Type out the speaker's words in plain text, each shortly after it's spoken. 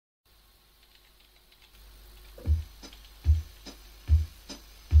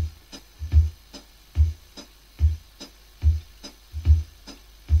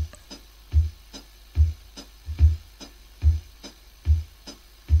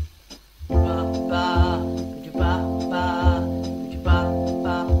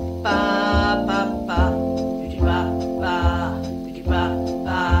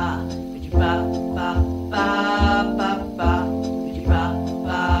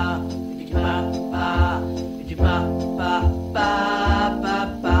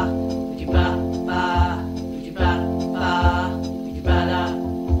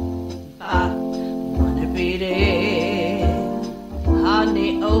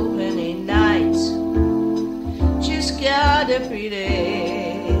gotta be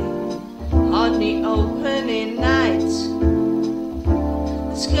there on the opening night.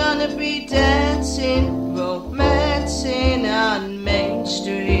 There's gonna be dancing, romancing on Main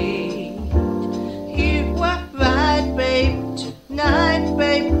Street. You were right, babe. Tonight,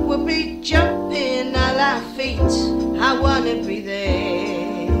 babe, we'll be jumping all our feet. I wanna be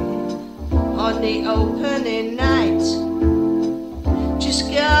there on the opening night. Just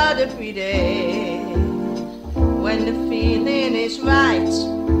gotta be there when the feeling is right.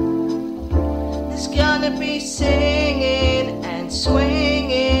 There's gonna be singing and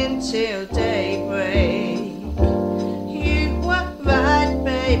swinging till daybreak. You were right,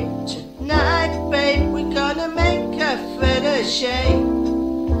 babe. Tonight, babe, we're gonna make a feather shake.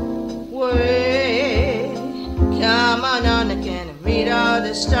 Wait, come on again and read all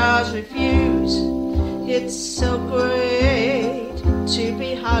the stars' reviews. It's so great to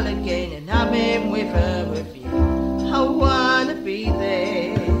be whole again, and I'm in with a review. I wanna be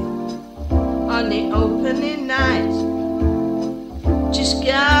there on the opening night. Just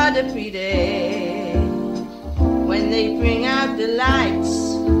gotta be there when they bring out the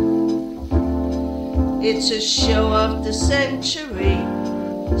lights. It's a show of the century,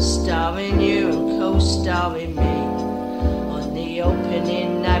 starring you and co-starring me. On the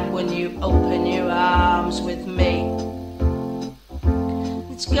opening night when you open your arms with me.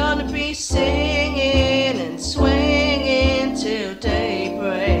 It's gonna be singing and swinging till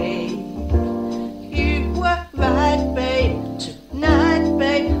daybreak. You were right, babe. Tonight,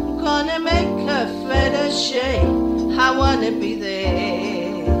 babe, I'm gonna make a feather shake. I wanna be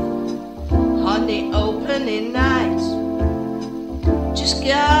there on the opening night. Just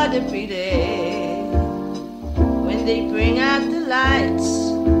gotta be there when they bring out the lights.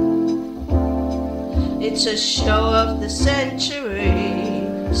 It's a show of the century,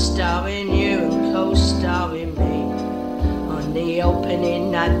 starring you and co-starring me. On the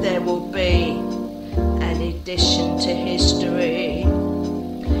opening night there will be an addition to history.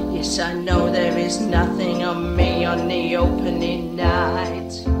 Yes, I know there is nothing on me on the opening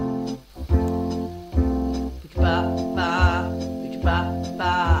night.